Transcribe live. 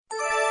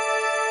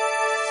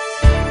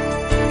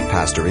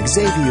Pastor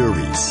Xavier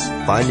Reese,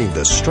 finding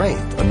the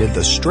strength amid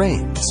the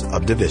strains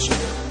of division.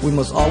 We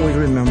must always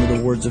remember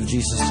the words of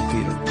Jesus to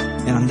Peter.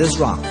 And on this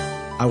rock,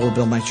 I will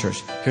build my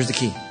church. Here's the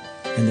key.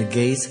 And the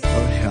gates of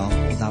hell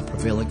will not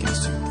prevail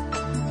against it.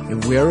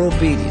 If we are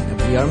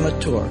obedient, if we are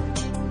mature,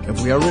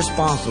 if we are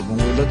responsible,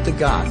 when we look to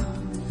God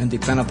and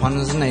depend upon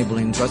His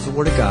enabling and trust the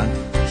Word of God,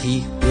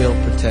 He will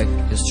protect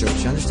His church.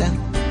 You understand?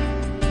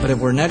 But if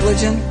we're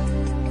negligent,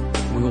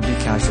 we will be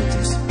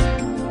casualties.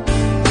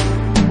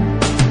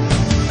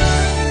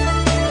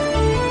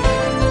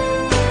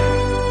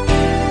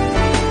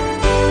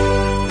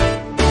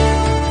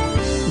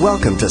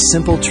 Welcome to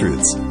Simple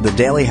Truths, the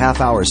daily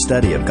half-hour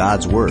study of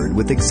God's Word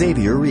with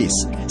Xavier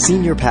Reese,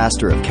 Senior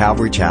Pastor of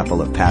Calvary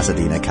Chapel of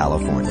Pasadena,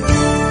 California.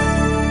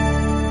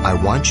 I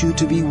want you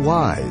to be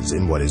wise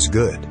in what is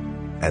good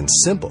and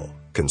simple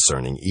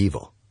concerning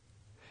evil.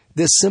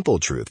 This simple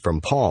truth from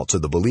Paul to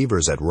the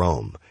believers at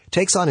Rome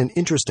takes on an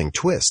interesting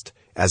twist,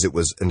 as it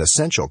was an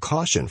essential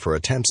caution for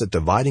attempts at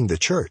dividing the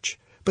church,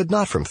 but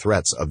not from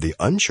threats of the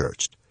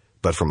unchurched,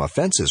 but from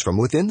offenses from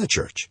within the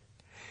church.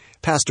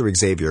 Pastor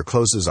Xavier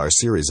closes our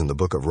series in the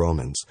book of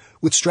Romans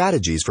with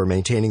strategies for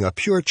maintaining a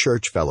pure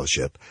church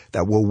fellowship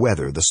that will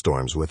weather the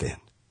storms within.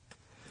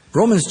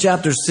 Romans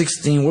chapter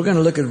 16, we're going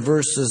to look at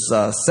verses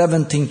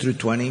 17 through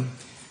 20.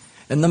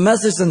 And the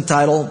message is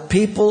entitled,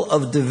 People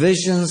of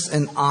Divisions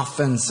and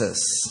Offences.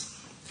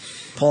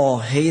 Paul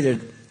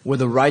hated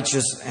with a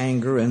righteous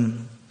anger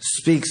and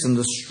speaks in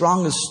the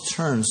strongest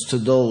terms to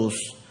those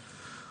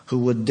who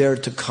would dare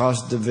to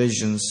cause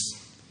divisions.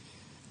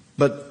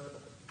 But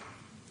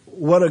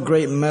what a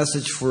great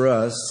message for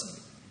us,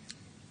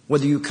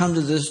 whether you come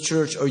to this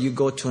church or you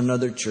go to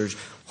another church.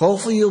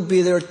 Hopefully you'll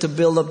be there to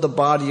build up the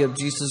body of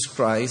Jesus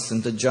Christ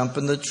and to jump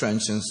in the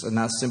trenches and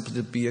not simply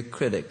to be a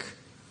critic.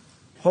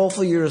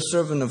 Hopefully you're a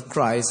servant of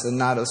Christ and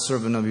not a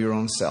servant of your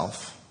own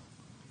self.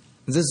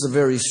 This is a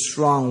very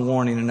strong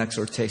warning and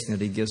exhortation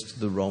that he gives to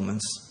the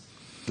Romans.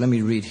 Let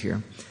me read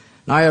here.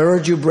 Now I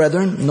urge you,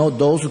 brethren, note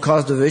those who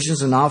cause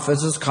divisions and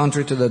offenses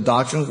contrary to the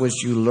doctrine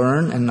which you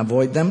learn and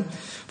avoid them.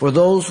 For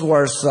those who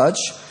are such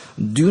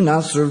do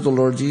not serve the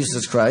Lord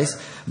Jesus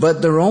Christ,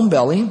 but their own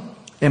belly,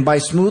 and by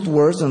smooth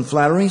words and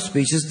flattering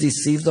speeches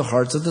deceive the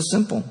hearts of the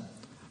simple.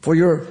 For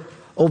your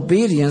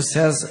obedience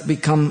has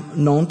become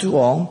known to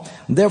all.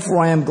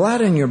 Therefore I am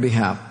glad in your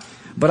behalf.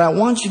 But I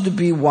want you to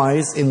be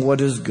wise in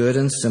what is good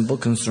and simple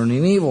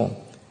concerning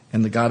evil.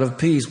 And the God of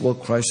peace will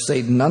crush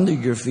Satan under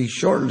your feet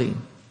shortly.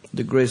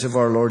 The grace of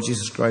our Lord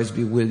Jesus Christ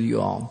be with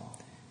you all.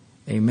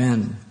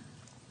 Amen.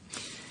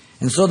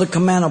 And so the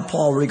command of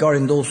Paul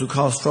regarding those who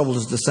cause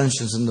troubles,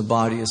 dissensions in the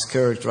body is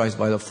characterized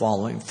by the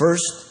following.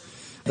 First,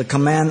 the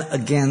command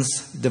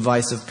against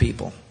divisive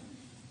people.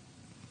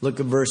 Look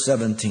at verse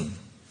 17.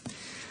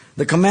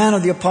 The command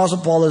of the Apostle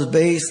Paul is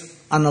based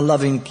on a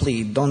loving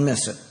plea. Don't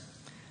miss it.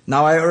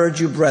 Now I urge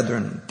you,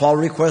 brethren. Paul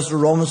requests the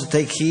Romans to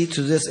take heed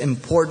to this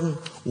important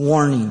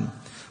warning.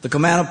 The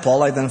command of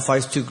Paul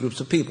identifies two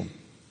groups of people.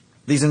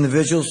 These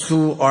individuals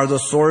who are the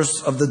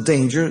source of the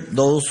danger,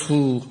 those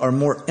who are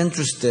more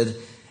interested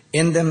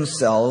in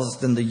themselves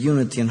than the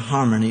unity and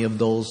harmony of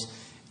those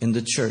in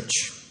the church.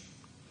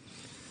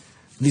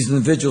 These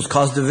individuals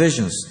cause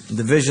divisions.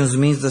 Divisions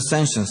means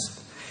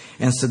dissensions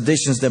and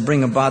seditions that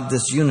bring about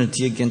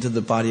disunity again to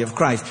the body of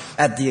Christ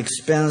at the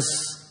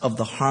expense of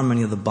the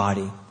harmony of the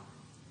body.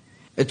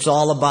 It's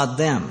all about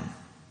them.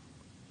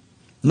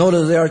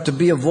 Notice they are to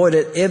be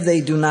avoided if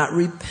they do not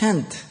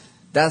repent.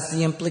 That's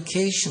the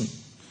implication.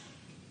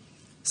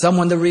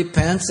 Someone that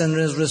repents and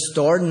is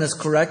restored and is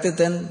corrected,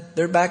 then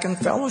they're back in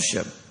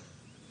fellowship.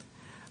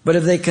 But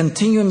if they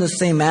continue in the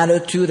same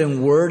attitude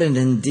and word and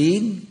in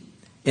deed,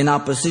 in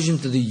opposition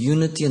to the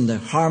unity and the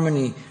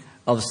harmony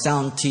of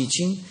sound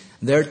teaching,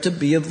 they're to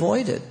be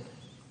avoided.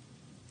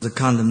 The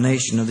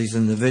condemnation of these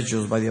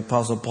individuals by the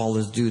Apostle Paul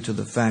is due to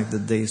the fact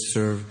that they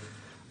serve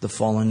the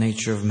fallen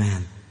nature of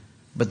man,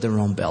 but their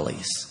own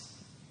bellies.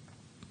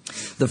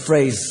 The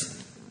phrase,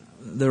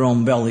 their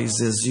own bellies,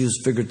 is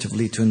used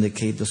figuratively to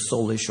indicate the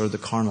soulish or the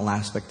carnal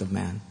aspect of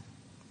man,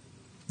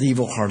 the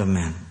evil heart of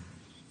man.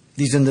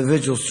 These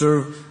individuals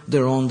serve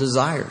their own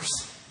desires.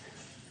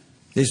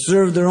 They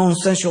serve their own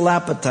sensual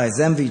appetites,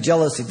 envy,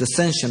 jealousy,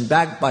 dissension,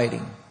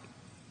 backbiting.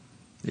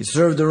 They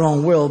serve their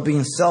own will,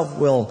 being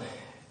self-will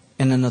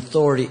and an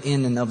authority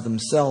in and of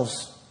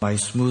themselves by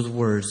smooth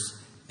words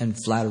and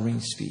flattering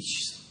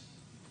speeches.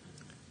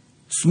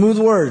 Smooth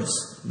words.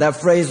 That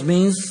phrase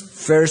means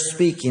fair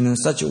speaking in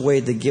such a way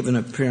to give an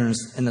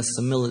appearance and a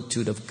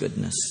similitude of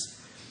goodness.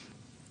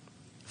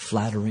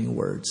 Flattering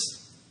words.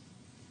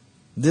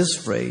 This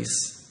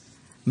phrase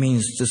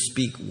means to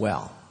speak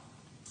well.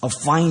 A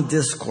fine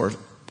discourse,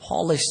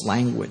 polished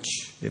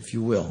language, if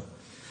you will.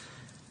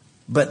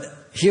 But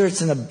here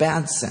it's in a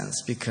bad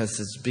sense because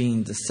it's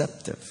being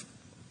deceptive.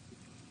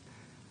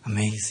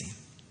 Amazing.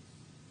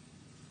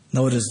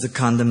 Notice the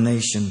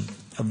condemnation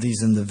of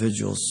these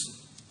individuals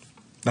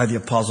by the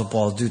Apostle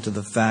Paul due to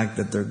the fact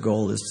that their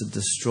goal is to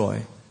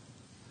destroy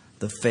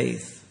the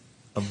faith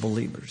of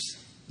believers.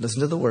 Listen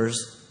to the words.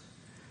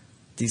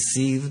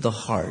 Deceive the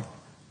heart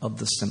of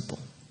the simple.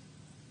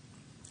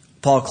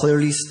 Paul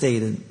clearly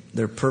stated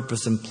their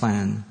purpose and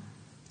plan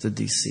to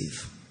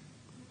deceive.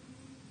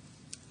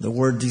 The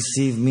word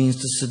deceive means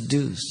to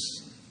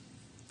seduce,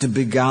 to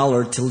beguile,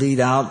 or to lead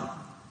out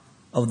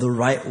of the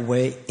right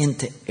way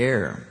into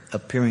error,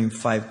 appearing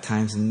 5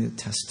 times in the New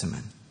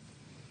Testament.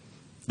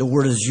 The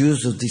word is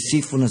used of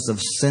deceitfulness of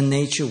sin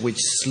nature, which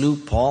slew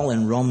Paul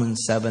in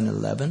Romans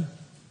 7:11.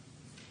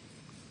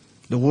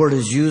 The word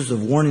is used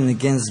of warning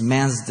against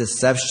man's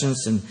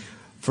deceptions in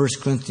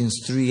 1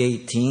 Corinthians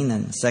 3:18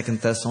 and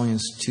 2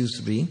 Thessalonians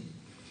 2:3.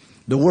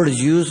 The word is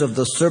used of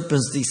the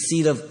serpent's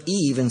deceit of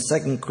Eve in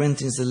 2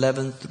 Corinthians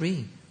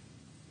 11:3.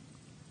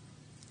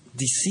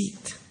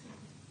 Deceit.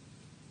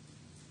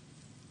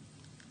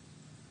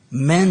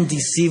 Men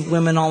deceive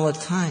women all the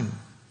time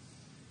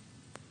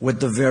with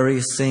the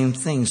very same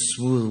things,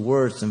 smooth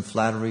words and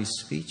flattery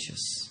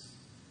speeches.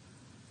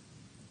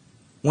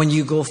 When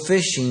you go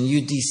fishing,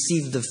 you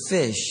deceive the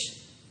fish.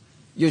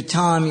 You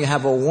tell him you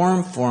have a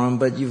worm for him,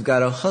 but you've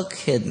got a hook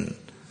hidden.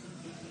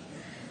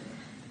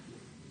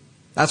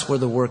 That's where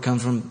the word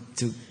comes from,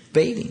 to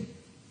baiting,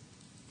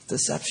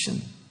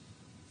 deception.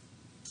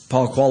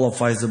 Paul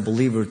qualifies the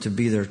believer to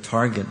be their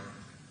target.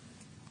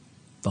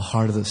 The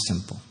heart of the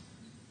simple.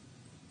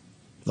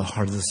 The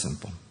heart of the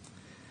simple.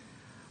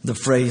 The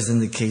phrase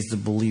indicates the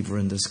believer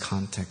in this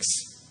context.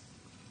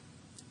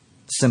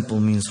 Simple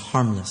means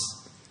harmless,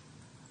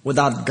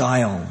 without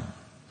guile,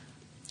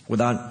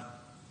 without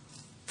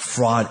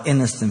fraud,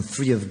 innocent,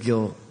 free of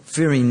guilt,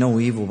 fearing no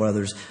evil of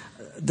others,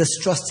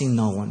 distrusting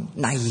no one,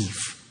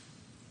 naive.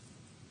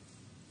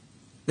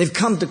 They've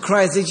come to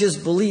Christ, they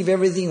just believe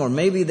everything, or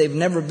maybe they've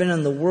never been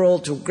in the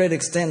world to a great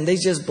extent. They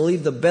just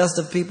believe the best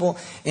of people.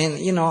 And,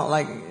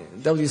 like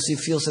W.C.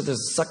 Fields said,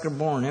 there's a sucker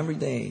born every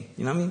day.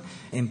 You know what I mean?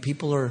 And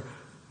people are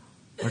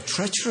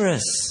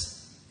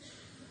treacherous.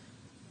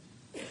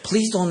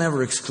 Please don't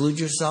ever exclude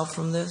yourself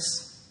from this.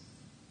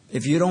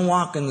 If you don't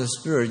walk in the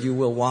Spirit, you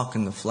will walk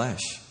in the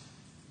flesh.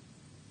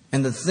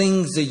 And the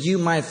things that you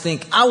might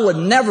think, I would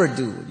never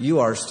do, you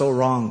are so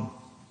wrong.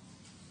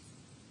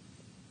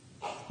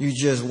 You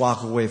just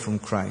walk away from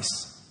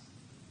Christ.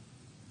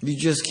 You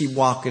just keep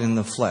walking in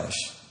the flesh.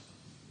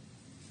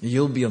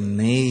 You'll be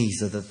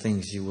amazed at the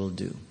things you will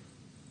do.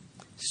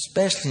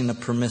 Especially in a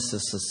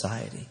permissive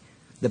society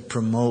that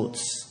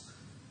promotes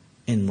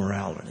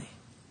immorality,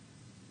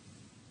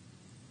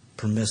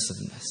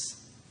 permissiveness,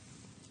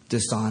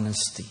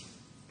 dishonesty,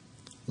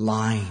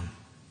 lying,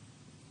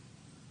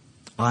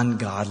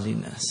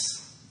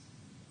 ungodliness.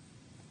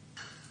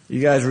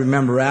 You guys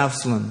remember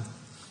Absalom?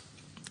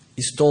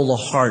 He stole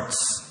the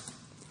hearts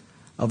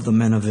of the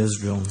men of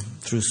Israel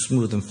through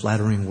smooth and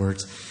flattering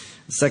words.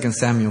 2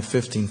 Samuel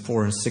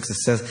 15:4 and 6, it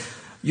says,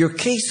 your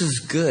case is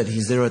good.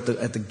 He's there at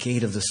the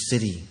gate of the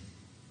city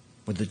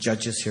where the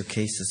judges hear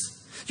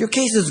cases. Your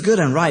case is good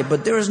and right,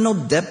 but there is no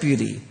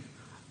deputy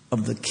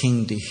of the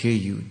king to hear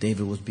you.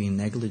 David was being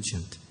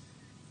negligent.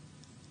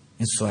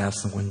 And so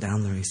Absalom went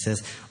down there. He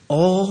says,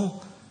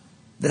 oh,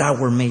 that I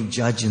were made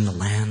judge in the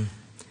land,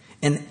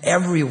 and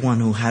everyone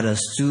who had a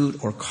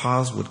suit or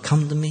cause would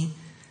come to me,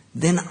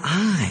 then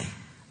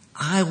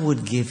I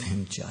would give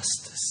him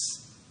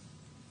justice.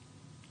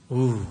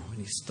 Ooh, and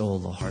he stole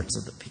the hearts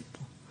of the people.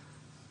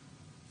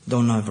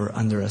 Don't ever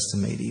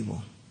underestimate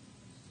evil.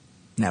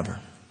 Never.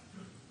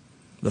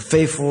 The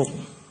faithful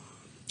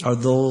are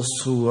those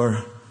who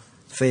are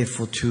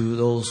faithful to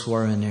those who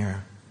are in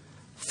error.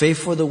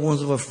 Faithful are the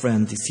wounds of a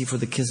friend, deceit for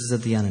the kisses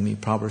of the enemy.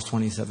 Proverbs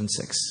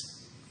 27:6.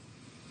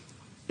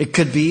 It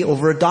could be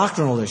over a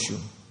doctrinal issue.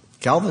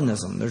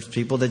 Calvinism. There's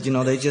people that,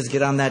 they just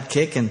get on that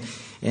kick and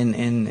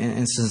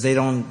since they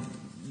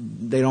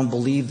don't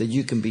believe that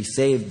you can be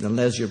saved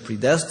unless you're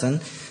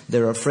predestined,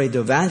 they're afraid to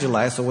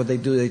evangelize. So what they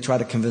do, they try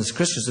to convince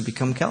Christians to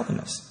become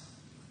Calvinists.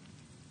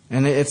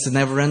 And it's a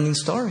never-ending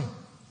story.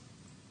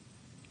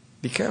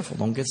 Be careful.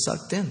 Don't get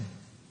sucked in.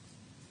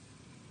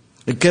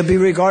 It could be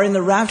regarding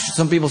the rapture.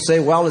 Some people say,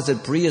 well, is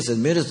it pre, is it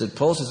mid, is it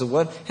post, is it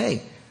what?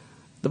 Hey,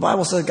 the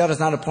Bible says God has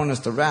not appointed us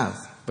to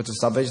wrath, but to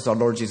salvation through our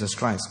Lord Jesus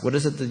Christ. What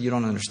is it that you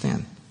don't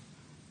understand?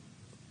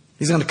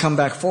 He's going to come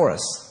back for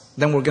us.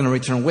 Then we're going to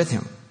return with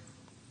Him.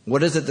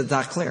 What is it that's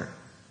not clear?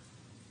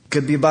 It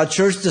could be about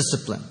church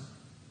discipline.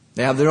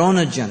 They have their own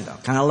agenda,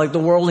 kind of like the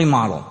worldly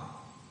model.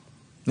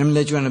 Let me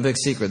let you in a big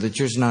secret. The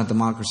church is not a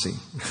democracy.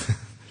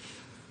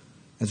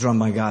 It's run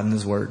by God and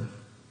His Word.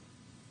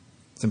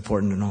 It's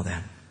important to know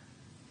that.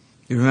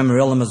 You remember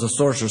Elam, as a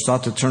sorcerer,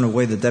 sought to turn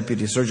away the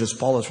deputy Sergius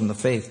Paulus from the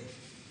faith.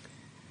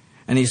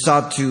 And he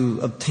sought to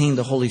obtain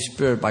the Holy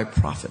Spirit by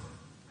prophet.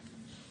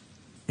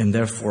 And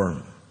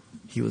therefore,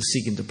 he was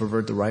seeking to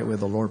pervert the right way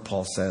of the Lord,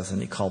 Paul says,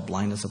 and he called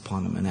blindness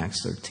upon him in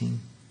Acts 13,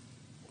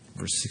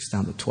 verse 6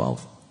 down to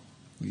 12.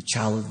 You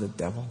child of the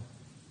devil.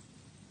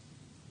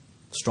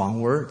 Strong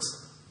words.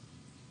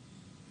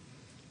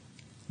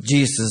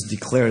 Jesus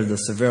declared the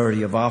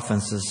severity of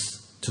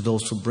offenses to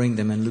those who bring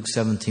them in Luke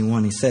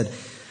 17:1. He said,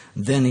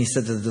 then he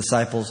said to the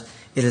disciples,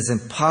 it is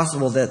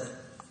impossible that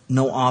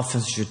no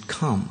offense should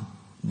come,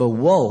 but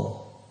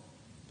woe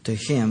to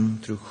him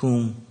through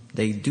whom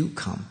they do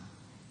come.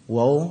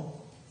 Woe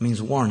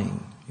means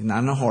warning. He's not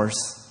on a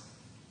horse.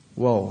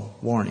 Woe,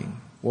 warning.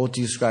 Woe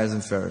to you, scribes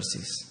and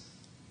Pharisees.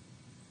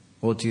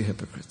 Woe to you,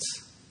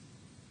 hypocrites.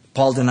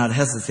 Paul did not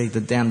hesitate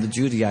to damn the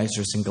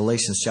Judaizers in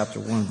Galatians chapter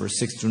 1, verse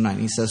 6 through 9.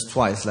 He says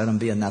twice, let them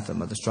be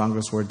anathema. The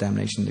strongest word,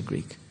 damnation in the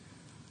Greek.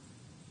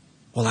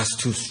 Well, that's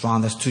too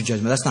strong. That's too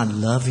judgmental. That's not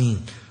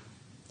loving.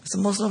 That's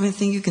the most loving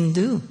thing you can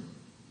do.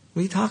 What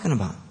are you talking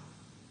about?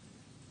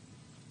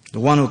 The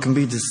one who can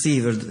be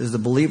deceived is the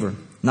believer,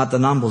 not the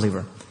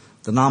non-believer.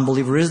 The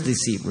non-believer is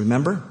deceived,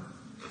 remember?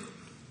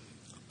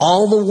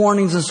 All the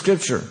warnings in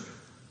Scripture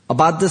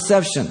about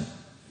deception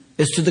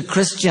is to the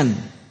Christian,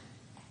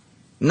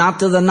 not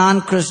to the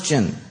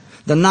non-Christian.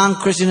 The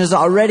non-Christian is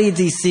already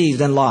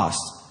deceived and lost.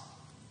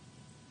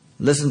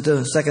 Listen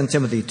to 2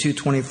 Timothy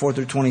 2:24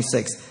 through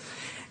 26.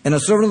 And a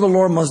servant of the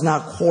Lord must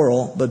not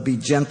quarrel, but be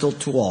gentle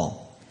to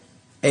all,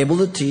 able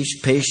to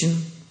teach,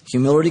 patient,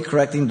 humility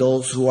correcting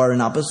those who are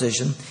in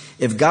opposition,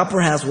 if God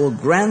perhaps will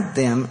grant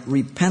them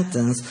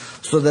repentance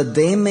so that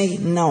they may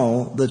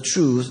know the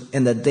truth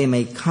and that they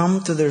may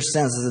come to their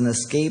senses and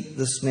escape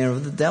the snare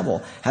of the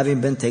devil, having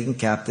been taken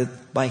captive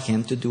by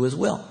him to do his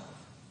will.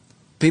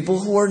 People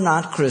who are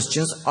not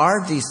Christians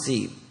are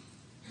deceived.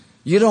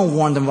 You don't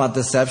warn them about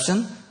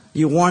deception.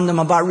 You warn them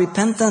about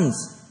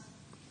repentance.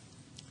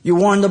 You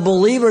warn the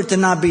believer to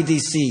not be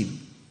deceived.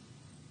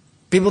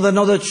 People that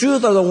know the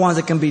truth are the ones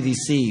that can be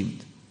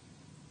deceived.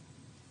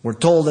 We're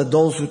told that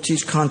those who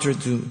teach contrary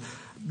to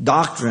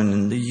doctrine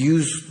and they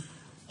use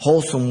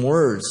wholesome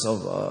words,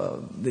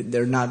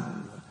 they're not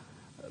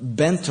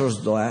bent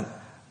towards that.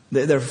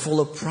 They're full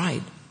of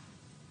pride.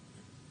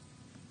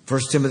 1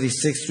 Timothy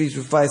 6:3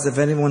 through 5 says, if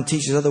anyone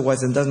teaches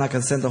otherwise and does not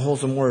consent to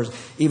wholesome words,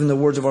 even the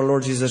words of our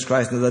Lord Jesus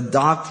Christ, and the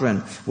doctrine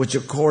which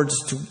accords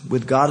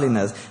with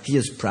godliness, he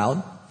is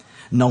proud,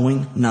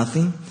 knowing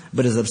nothing,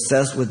 but is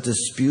obsessed with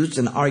disputes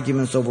and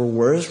arguments over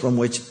words, from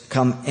which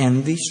come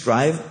envy,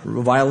 strife,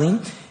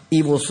 reviling,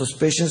 evil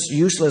suspicions,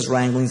 useless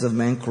wranglings of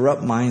men,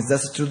 corrupt minds,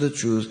 destitute of the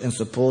truth, and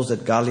suppose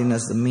that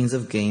godliness is the means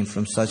of gain.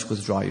 From such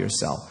withdraw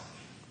yourself.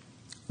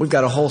 We've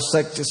got a whole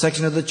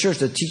section of the church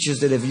that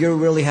teaches that if you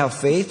really have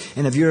faith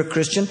and if you're a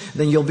Christian,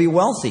 then you'll be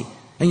wealthy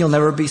and you'll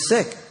never be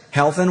sick.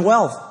 Health and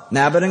wealth.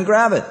 Nab it and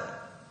grab it.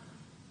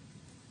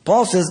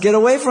 Paul says, get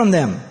away from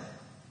them.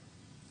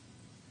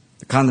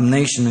 The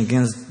condemnation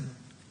against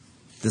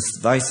this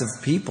divisive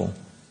people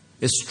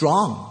is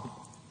strong.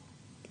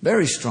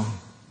 Very strong.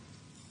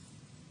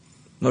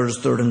 Notice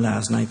third and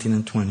last, 19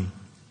 and 20.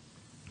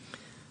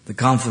 The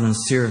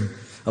confidence here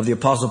of the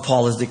Apostle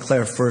Paul is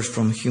declared first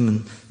from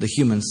the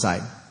human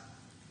side.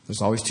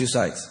 There's always two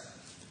sides.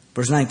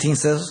 Verse 19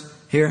 says,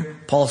 here,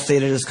 Paul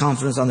stated his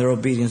confidence on their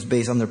obedience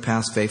based on their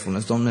past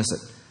faithfulness. Don't miss it.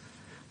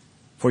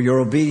 For your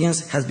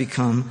obedience has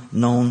become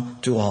known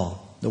to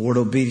all. The word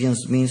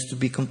obedience means to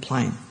be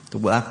compliant to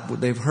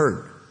what they've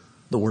heard,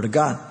 the Word of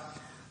God.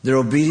 Their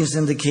obedience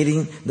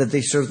indicating that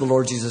they serve the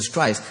Lord Jesus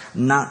Christ,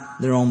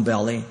 not their own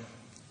belly,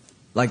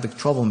 like the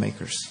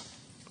troublemakers.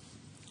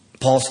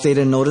 Paul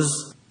stated,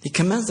 notice, he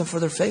commends them for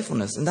their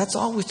faithfulness. And that's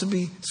always to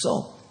be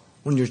so.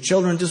 When your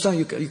children do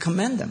something, you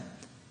commend them.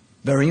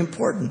 Very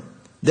important.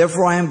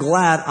 Therefore, I am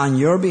glad on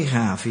your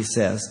behalf, he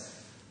says.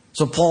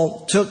 So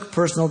Paul took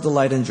personal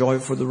delight and joy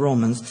for the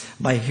Romans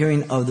by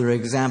hearing of their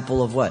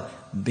example of what?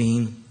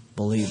 Being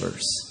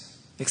believers.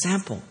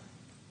 Example.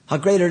 How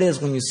great it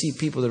is when you see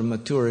people that are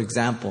mature,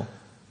 example,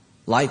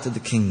 light of the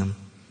kingdom.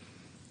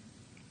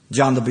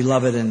 John the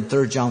Beloved in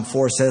 3 John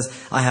 4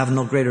 says, I have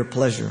no greater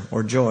pleasure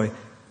or joy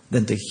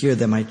than to hear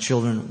that my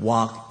children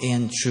walk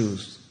in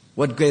truth.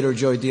 What greater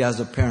joy do you have as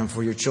a parent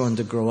for your children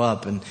to grow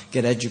up and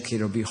get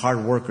educated or be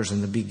hard workers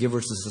and to be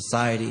givers to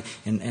society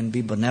and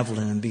be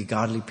benevolent and be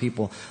godly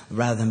people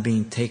rather than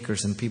being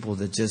takers and people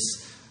that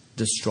just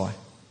destroy?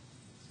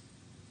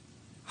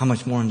 How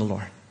much more in the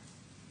Lord?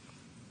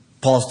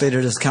 Paul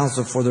stated his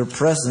counsel for their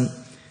present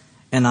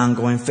and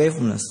ongoing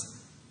faithfulness,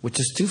 which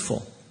is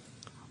twofold.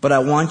 But I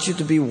want you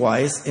to be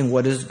wise in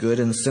what is good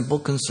and simple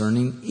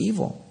concerning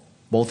evil.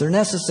 Both are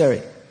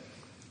necessary.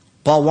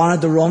 Paul wanted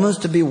the Romans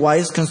to be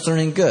wise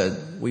concerning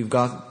good. We've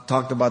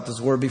talked about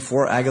this word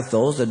before,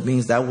 agathos. That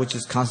means that which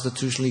is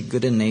constitutionally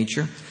good in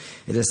nature.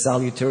 It is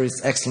salutary,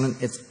 it's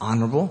excellent, it's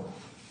honorable.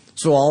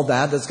 So all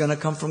that's going to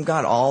come from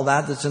God. All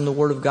that's in the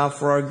Word of God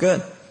for our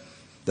good.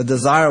 The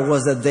desire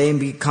was that they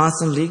be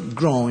constantly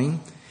growing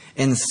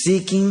and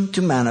seeking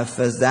to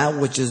manifest that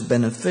which is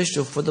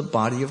beneficial for the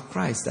body of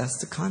Christ. That's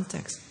the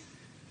context.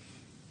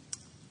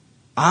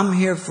 I'm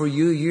here for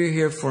you, you're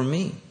here for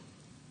me.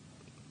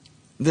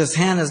 This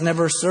hand has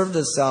never served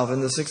itself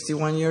in the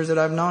 61 years that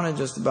I've known it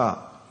just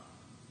about.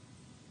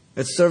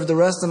 It's served the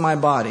rest of my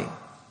body.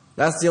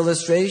 That's the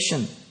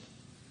illustration.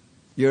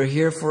 You're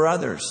here for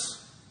others.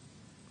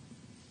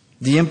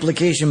 The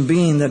implication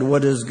being that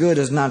what is good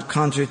is not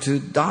contrary to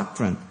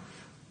doctrine.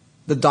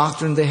 The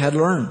doctrine they had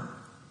learned,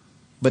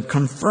 but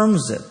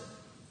confirms it.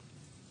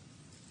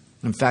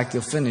 In fact,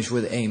 he'll finish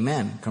with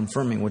amen,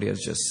 confirming what he has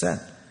just said.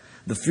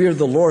 The fear of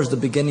the Lord is the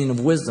beginning of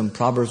wisdom.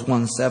 Proverbs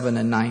 1:7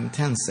 and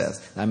 9:10 says.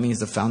 That means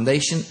the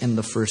foundation and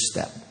the first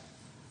step.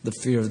 The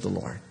fear of the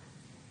Lord.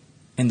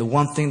 And the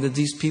one thing that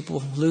these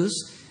people lose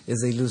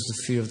is they lose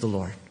the fear of the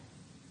Lord.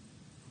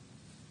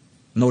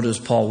 Notice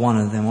Paul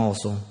wanted them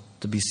also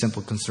to be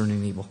simple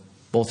concerning evil.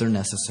 Both are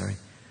necessary.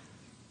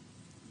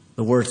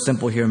 The word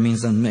simple here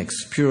means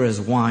unmixed, pure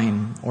as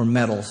wine or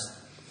metals,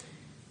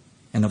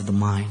 and of the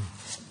mind.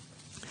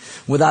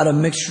 Without a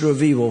mixture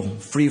of evil,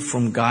 free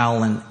from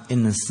guile and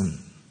innocent.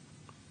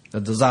 The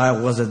desire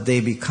was that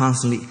they be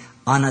constantly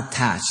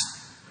unattached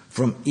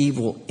from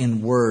evil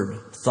in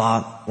word,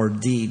 thought, or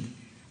deed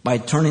by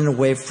turning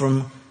away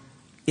from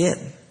it,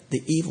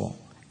 the evil,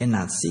 and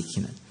not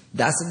seeking it.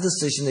 That's a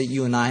decision that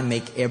you and I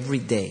make every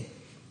day.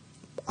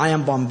 I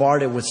am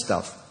bombarded with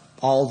stuff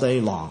all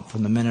day long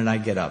from the minute I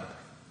get up.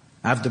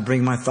 I have to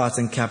bring my thoughts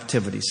in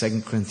captivity,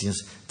 2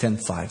 Corinthians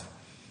 10:5.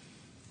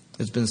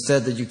 It's been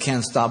said that you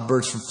can't stop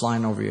birds from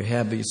flying over your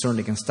head, but you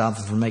certainly can stop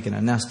them from making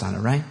a nest on it,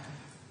 right?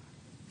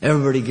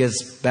 Everybody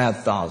gets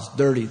bad thoughts,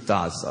 dirty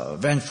thoughts,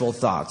 vengeful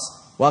thoughts.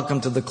 Welcome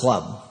to the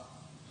club.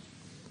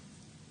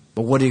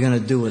 But what are you going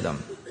to do with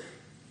them?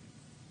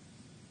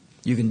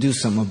 You can do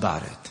something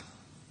about it.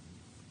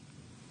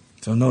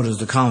 So notice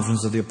the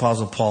confidence of the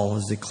Apostle Paul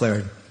is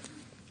declared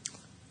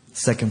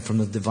second from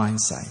the divine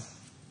side.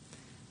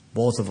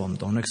 Both of them.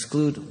 Don't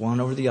exclude one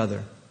over the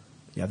other.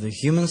 You have the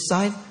human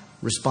side,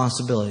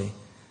 responsibility.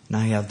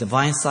 Now you have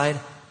divine side,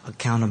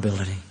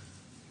 accountability.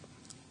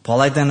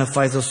 Paul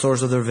identifies the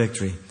source of their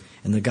victory.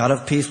 And the God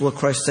of peace will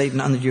crush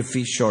Satan under your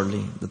feet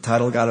shortly. The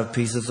title God of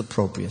peace is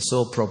appropriate.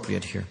 So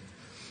appropriate here.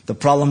 The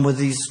problem with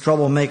these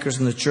troublemakers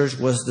in the church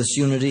was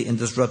disunity and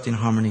disrupting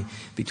harmony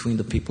between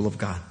the people of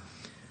God.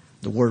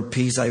 The word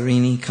peace,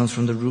 irene, comes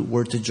from the root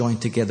word to join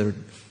together,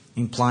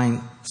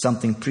 implying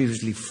something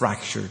previously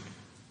fractured,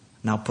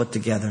 now put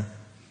together.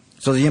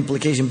 So the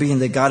implication being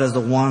that God is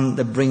the one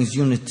that brings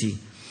unity,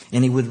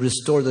 and He would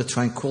restore the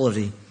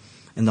tranquility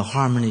and the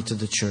harmony to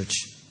the church.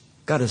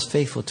 God is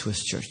faithful to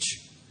His church.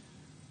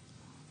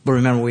 But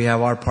remember, we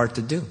have our part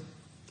to do,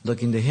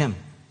 looking to Him,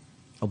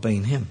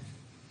 obeying Him.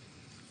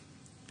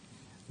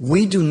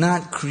 We do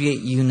not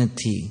create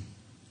unity.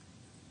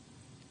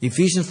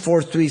 Ephesians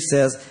 4:3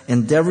 says,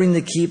 endeavoring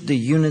to keep the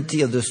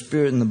unity of the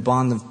Spirit in the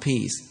bond of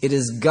peace. It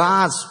is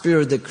God's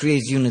Spirit that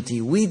creates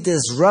unity. We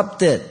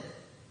disrupt it.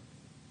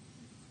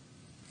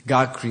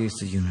 God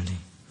creates the unity.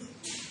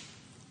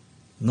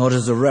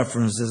 Notice the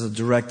reference is a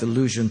direct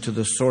allusion to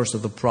the source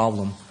of the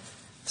problem,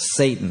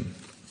 Satan.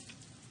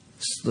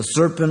 The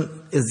serpent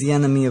is the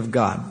enemy of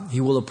God. He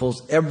will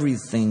oppose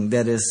everything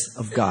that is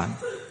of God.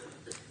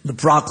 The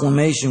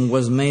proclamation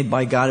was made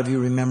by God, if you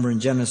remember, in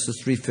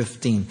Genesis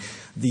 3:15.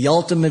 The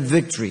ultimate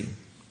victory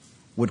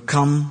would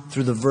come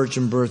through the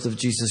virgin birth of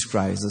Jesus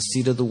Christ, the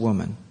seed of the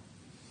woman,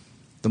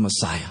 the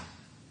Messiah.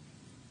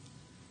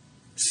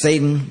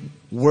 Satan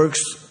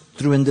works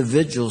through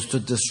individuals to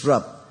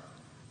disrupt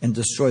and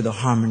destroy the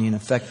harmony and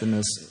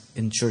effectiveness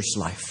in church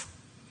life,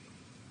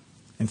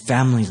 in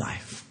family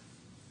life,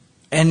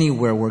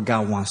 anywhere where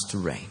God wants to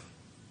reign.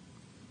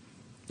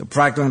 The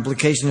practical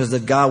implication is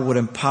that God would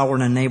empower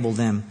and enable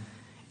them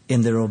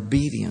in their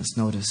obedience,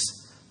 notice,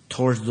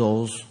 towards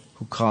those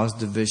who cause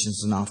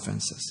divisions and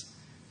offenses.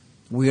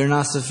 We are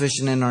not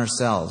sufficient in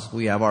ourselves.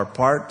 We have our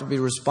part to be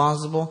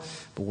responsible,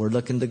 but we're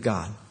looking to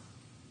God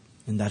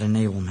in that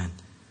enablement.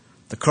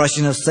 The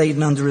crushing of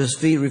Satan under His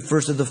feet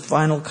refers to the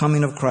final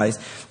coming of Christ,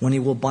 when He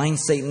will bind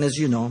Satan, as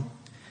you know,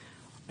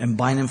 and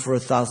bind him for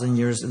 1,000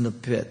 years in the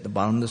pit, the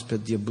bottomless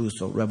pit, the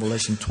abuso,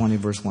 Revelation 20,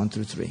 verse 1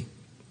 through 3.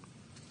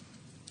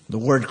 The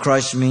word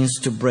crush means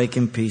to break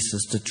in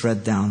pieces, to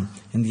tread down,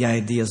 in the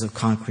ideas of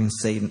conquering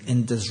Satan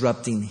and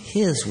disrupting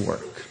his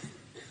work.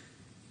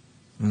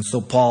 And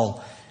so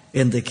Paul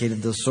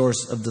indicated the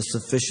source of the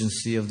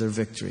sufficiency of their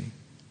victory.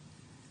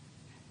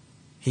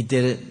 He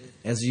did it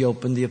as he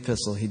opened the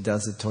epistle. He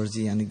does it towards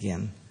the end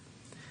again.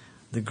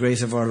 The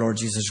grace of our Lord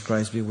Jesus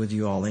Christ be with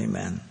you all.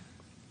 Amen.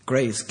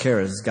 Grace,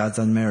 charis, God's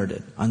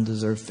unmerited,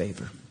 undeserved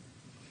favor.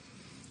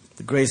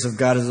 The grace of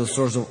God is the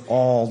source of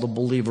all the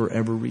believer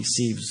ever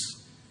receives.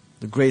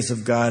 The grace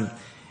of God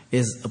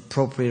is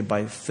appropriated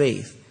by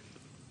faith,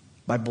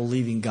 by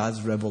believing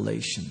God's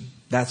revelation.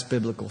 That's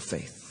biblical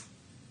faith.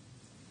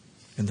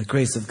 And the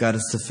grace of God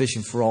is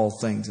sufficient for all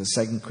things. As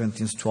 2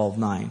 Corinthians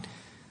 12:9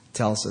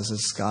 tells us,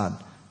 as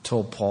God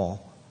told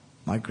Paul,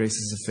 my grace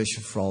is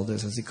sufficient for all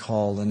this, as he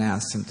called and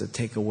asked him to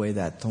take away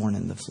that thorn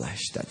in the flesh,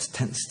 that's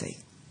tent stake.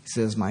 He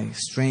says, my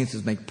strength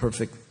is made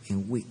perfect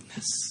in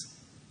weakness.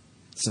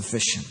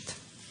 Sufficient.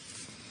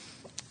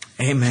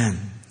 Amen.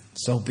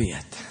 So be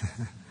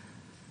it.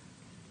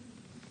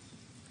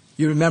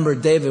 You remember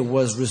David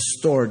was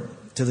restored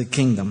to the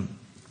kingdom.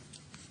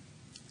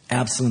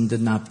 Absalom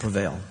did not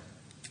prevail.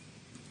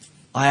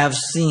 I have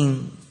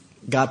seen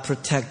God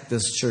protect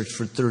this church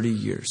for 30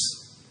 years.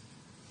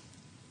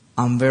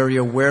 I'm very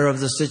aware of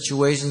the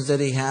situations that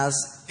He has,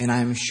 and I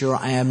am sure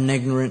I am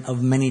ignorant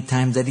of many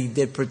times that He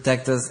did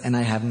protect us and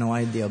I have no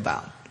idea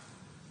about.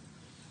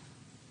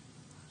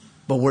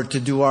 But we're to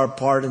do our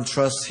part and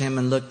trust Him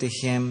and look to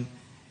Him,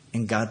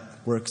 and God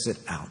works it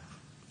out.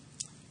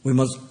 We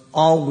must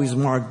always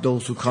mark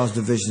those who cause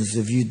divisions.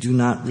 If you do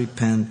not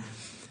repent,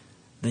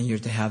 then you're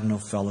to have no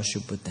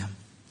fellowship with them.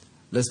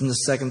 Listen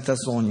to 2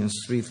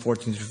 Thessalonians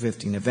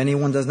 3:14-15. If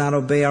anyone does not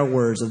obey our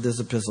words of this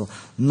epistle,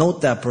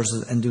 note that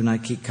person and do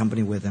not keep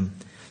company with him,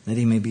 that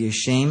he may be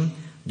ashamed.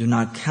 Do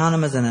not count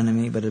him as an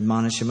enemy, but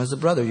admonish him as a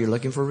brother. You're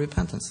looking for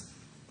repentance.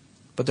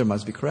 But there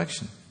must be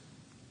correction.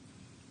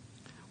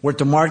 We're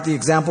to mark the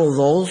example of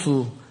those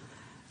who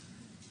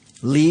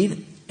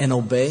lead and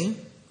obey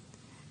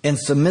and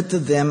submit to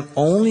them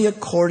only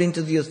according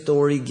to the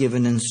authority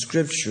given in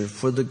Scripture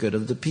for the good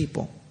of the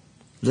people.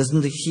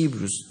 Listen to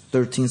Hebrews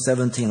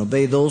 13:17.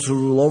 Obey those who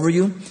rule over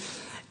you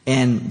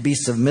and be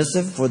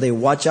submissive, for they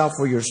watch out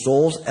for your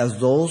souls as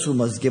those who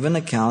must give an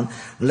account.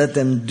 Let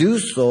them do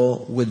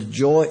so with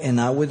joy and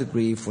not with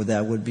grief, for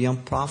that would be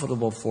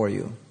unprofitable for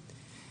you.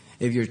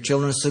 If your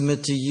children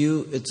submit to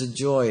you, it's a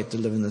joy to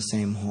live in the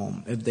same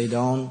home. If they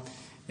don't,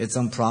 it's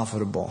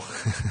unprofitable.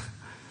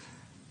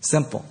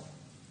 Simple.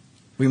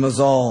 We must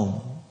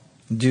all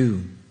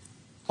do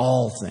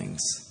all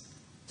things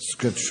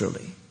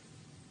scripturally.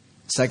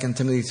 2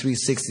 Timothy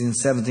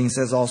 3:16-17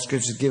 says, all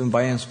Scripture is given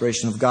by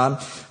inspiration of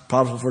God,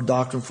 profitable for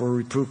doctrine, for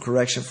reproof,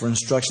 correction, for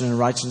instruction in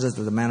righteousness,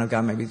 that the man of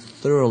God may be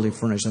thoroughly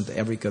furnished unto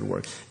every good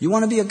work. You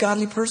want to be a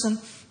godly person?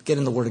 Get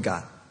in the Word of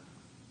God.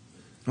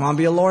 You want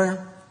to be a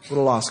lawyer? Go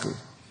to law school.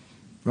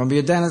 You want to be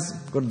a dentist?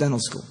 Go to dental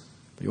school.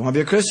 You want to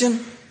be a Christian?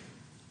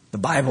 The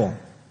Bible.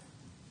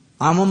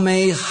 I'm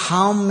amazed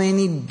how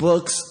many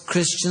books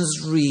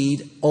Christians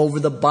read over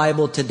the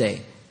Bible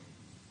today.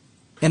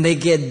 And they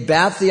get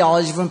bad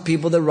theology from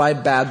people that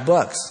write bad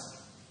books.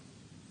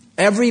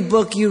 Every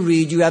book you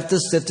read, you have to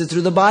sift it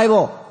through the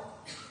Bible.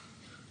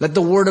 Let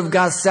the Word of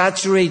God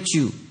saturate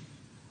you.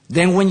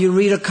 Then when you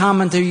read a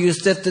commentary, you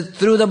sift it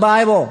through the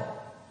Bible.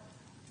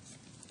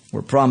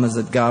 We're promised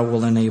that God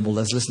will enable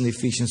us. Listen to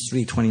Ephesians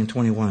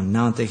 3:20-21.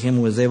 Now unto Him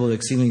who is able to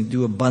exceedingly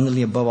do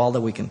abundantly above all that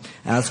we can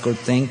ask or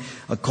think,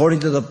 according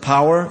to the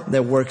power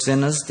that works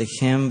in us, to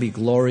Him be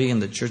glory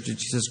in the church of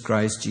Jesus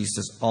Christ,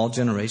 Jesus, all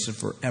generations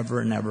forever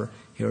and ever.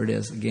 Here it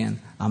is again.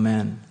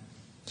 Amen.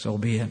 So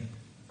be it.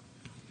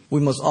 We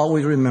must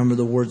always remember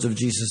the words of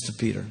Jesus to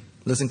Peter.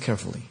 Listen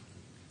carefully.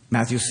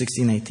 Matthew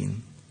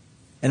 16:18.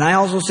 And I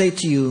also say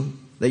to you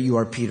that you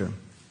are Peter,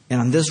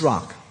 and on this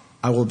rock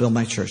I will build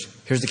my church.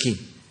 Here's the key.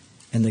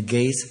 And the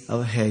gates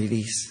of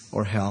Hades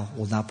or hell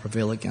will not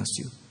prevail against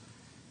you.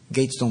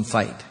 Gates don't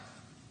fight.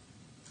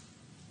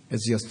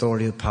 It's the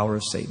authority and power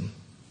of Satan.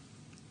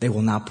 They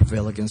will not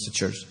prevail against the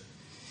church.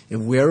 If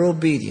we are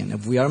obedient,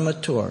 if we are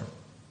mature,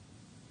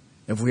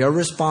 if we are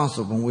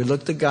responsible, and we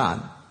look to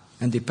God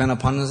and depend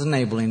upon His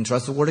enabling and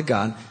trust the Word of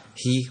God,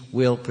 He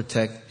will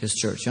protect His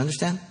church. You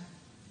understand?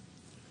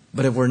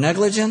 But if we're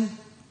negligent,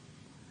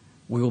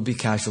 we will be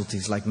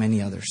casualties like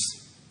many others.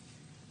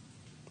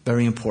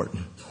 Very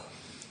important.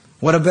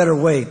 What a better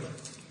way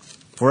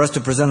for us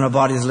to present our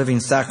body as living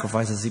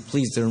sacrifice as He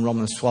pleased there in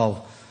Romans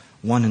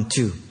 12:1 and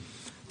 2.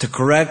 To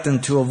correct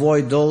and to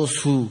avoid those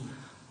who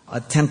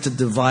attempt to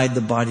divide the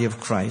body of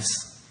Christ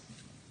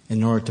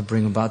in order to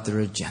bring about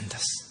their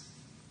agendas.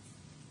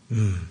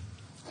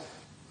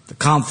 The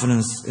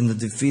confidence in the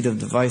defeat of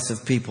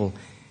divisive people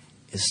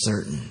is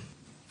certain.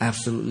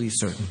 Absolutely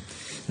certain.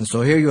 And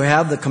so here you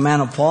have the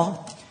command of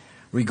Paul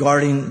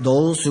regarding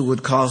those who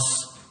would cause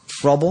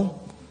trouble,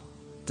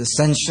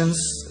 dissensions,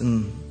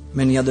 and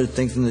many other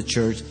things in the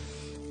church,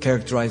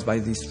 characterized by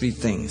these three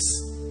things.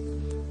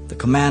 The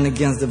command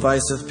against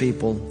divisive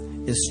people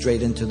is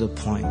straight and to the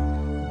point.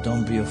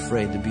 Don't be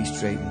afraid to be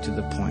straight and to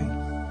the point.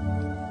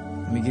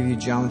 Let me give you a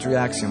geometry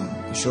axiom.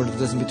 The shortest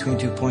distance between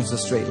 2 points is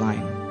a straight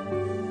line.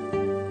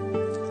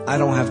 I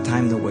don't have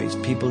time to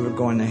waste. People are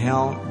going to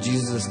hell.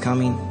 Jesus is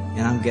coming,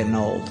 and I'm getting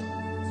old.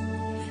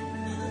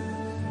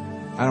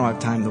 I don't have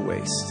time to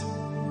waste.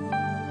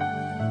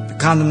 The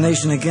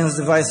condemnation against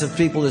divisive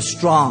people is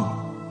strong.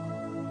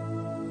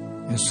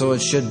 And so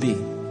it should be.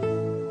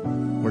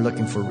 We're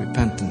looking for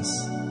repentance,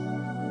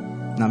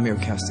 not mere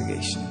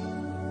castigation.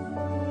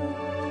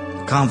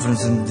 The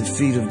confidence in the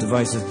defeat of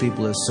divisive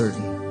people is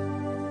certain.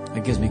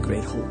 It gives me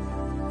great hope.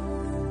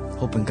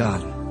 Hope in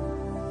God,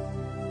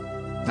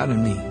 not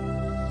in me.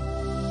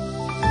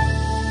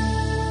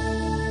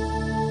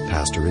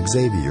 Pastor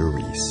Xavier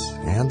Reese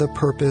and the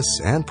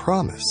purpose and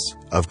promise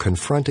of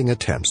confronting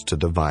attempts to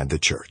divide the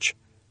church.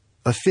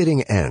 A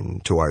fitting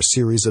end to our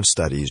series of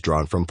studies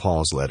drawn from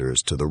Paul's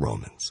letters to the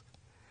Romans.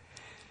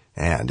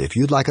 And if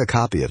you'd like a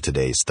copy of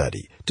today's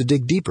study to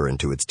dig deeper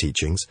into its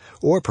teachings,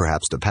 or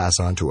perhaps to pass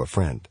on to a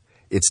friend,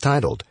 it's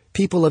titled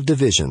People of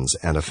Divisions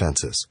and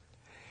Offences.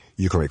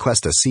 You can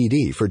request a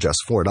CD for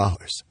just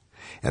 $4.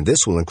 And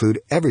this will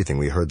include everything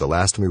we heard the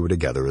last time we were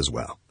together as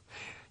well.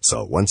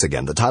 So once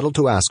again, the title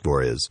to ask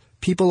for is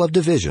People of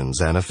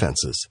Divisions and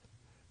Offences.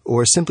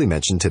 Or simply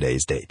mention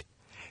today's date.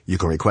 You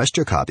can request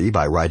your copy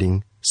by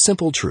writing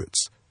Simple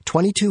Truths,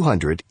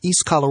 2200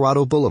 East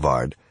Colorado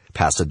Boulevard,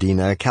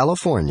 Pasadena,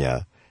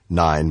 California,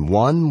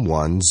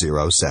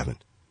 91107.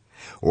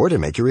 Or to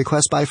make your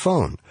request by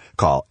phone,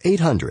 call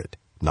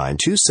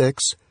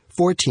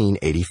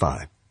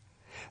 800-926-1485.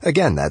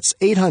 Again, that's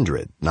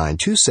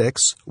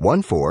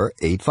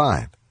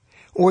 800-926-1485.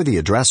 Or the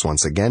address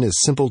once again is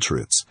Simple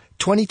Truths,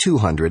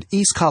 2200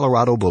 East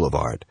Colorado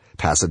Boulevard,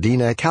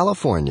 Pasadena,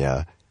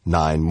 California,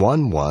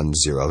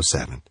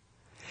 91107.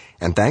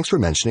 And thanks for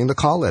mentioning the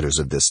call letters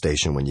of this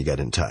station when you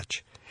get in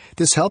touch.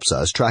 This helps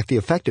us track the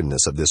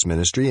effectiveness of this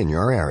ministry in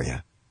your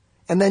area.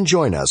 And then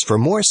join us for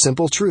more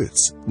Simple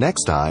Truths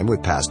next time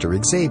with Pastor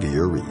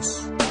Xavier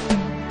Reese.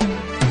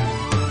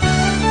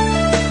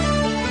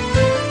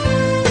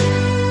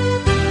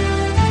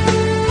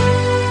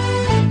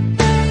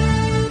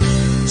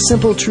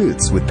 Simple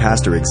Truths with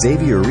Pastor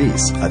Xavier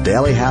Reese, a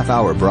daily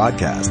half-hour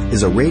broadcast,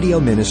 is a radio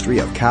ministry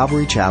of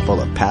Calvary Chapel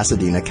of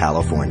Pasadena,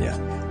 California.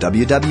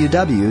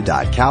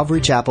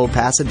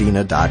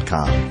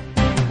 www.calvarychapelpasadena.com.